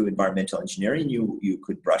coming into environmental engineering, you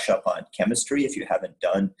could brush up on chemistry if you haven't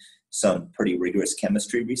done some pretty rigorous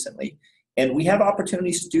chemistry recently. And we have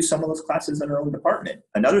opportunities to do some of those classes in our own department.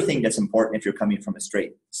 Another thing that's important if you're coming from a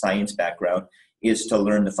straight science background is to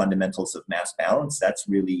learn the fundamentals of mass balance. That's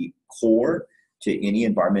really core to any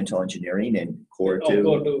environmental engineering, and core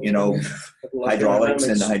to hydraulics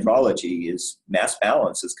and hydrology. Is mass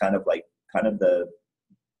balance is kind of the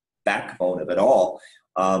backbone of it all.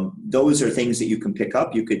 Those are things that you can pick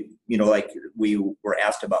up. You could, like we were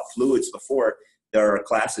asked about fluids before, there are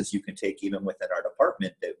classes you can take even within our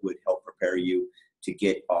department that would help prepare you to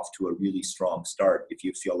get off to a really strong start if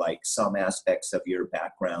you feel like some aspects of your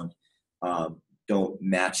background don't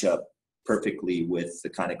match up perfectly with the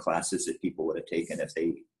kind of classes that people would have taken if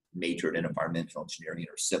they majored in environmental engineering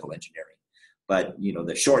or civil engineering. But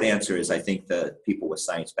the short answer is I think the people with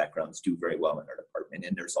science backgrounds do very well in our department,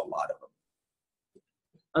 and there's a lot of them.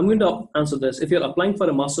 I'm going to answer this. If you're applying for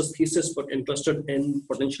a master's thesis but interested in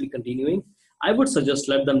potentially continuing, I would suggest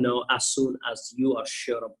let them know as soon as you are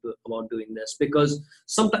sure about doing this, because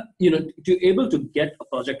sometimes, to be able to get a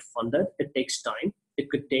project funded, it takes time. It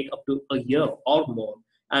could take up to a year or more.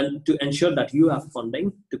 And to ensure that you have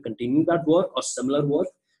funding to continue that work or similar work,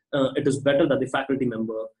 it is better that the faculty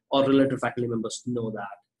member or related faculty members know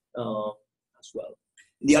that as well.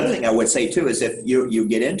 The other thing I would say too is if you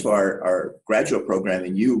get into our graduate program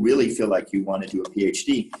and you really feel like you want to do a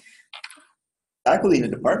PhD, faculty in the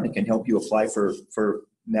department can help you apply for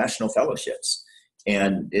national fellowships.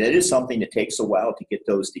 And it is something that takes a while to get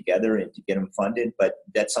those together and to get them funded, but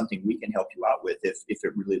that's something we can help you out with if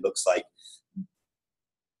it really looks like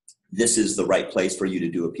this is the right place for you to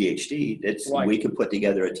do a PhD. Right. We can put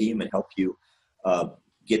together a team and help you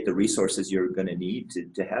get the resources you're going to need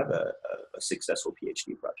to have a successful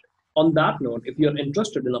PhD project. On that note, if you're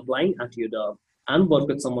interested in applying at UW and work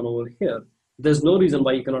with someone over here, there's no reason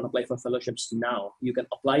why you cannot apply for fellowships now. You can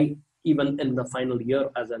apply even in the final year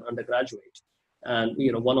as an undergraduate. And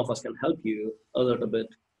one of us can help you a little bit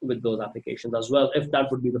with those applications as well, if that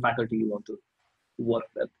would be the faculty you want to work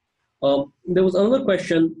with. There was another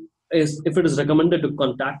question, is if it is recommended to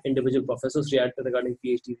contact individual professors regarding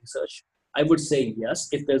PhD research. I would say yes.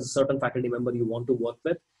 If there's a certain faculty member you want to work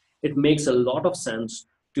with, it makes a lot of sense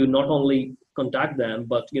to not only contact them,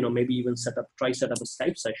 but maybe even set up a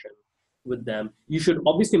Skype session with them. You should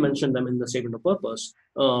obviously mention them in the statement of purpose,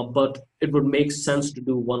 but it would make sense to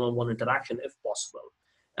do one-on-one interaction if possible.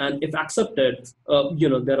 And if accepted,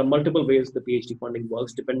 there are multiple ways the PhD funding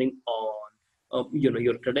works depending on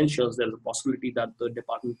your credentials. There's a possibility that the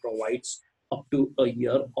department provides up to a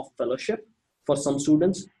year of fellowship for some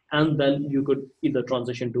students, and then you could either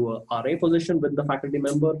transition to a RA position with the faculty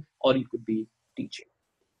member, or you could be teaching.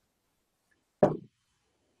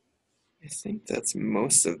 I think that's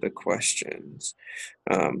most of the questions.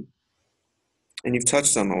 And you've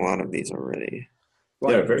touched on a lot of these already.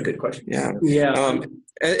 Yeah, very good questions. Yeah.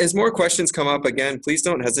 As more questions come up, again, please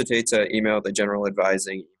don't hesitate to email the general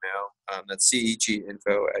advising email. That's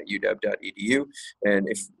ceginfo@uw.edu. And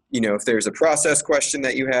if there's a process question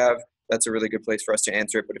that you have, that's a really good place for us to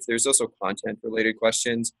answer it. But if there's also content-related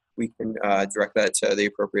questions, we can direct that to the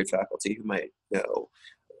appropriate faculty who might know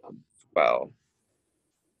well.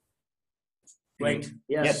 Great.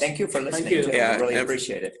 Yes. Yeah, thank you for listening. Thank you. I really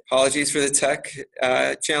appreciate it. Apologies for the tech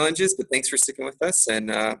challenges, but thanks for sticking with us, and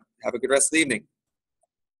have a good rest of the evening.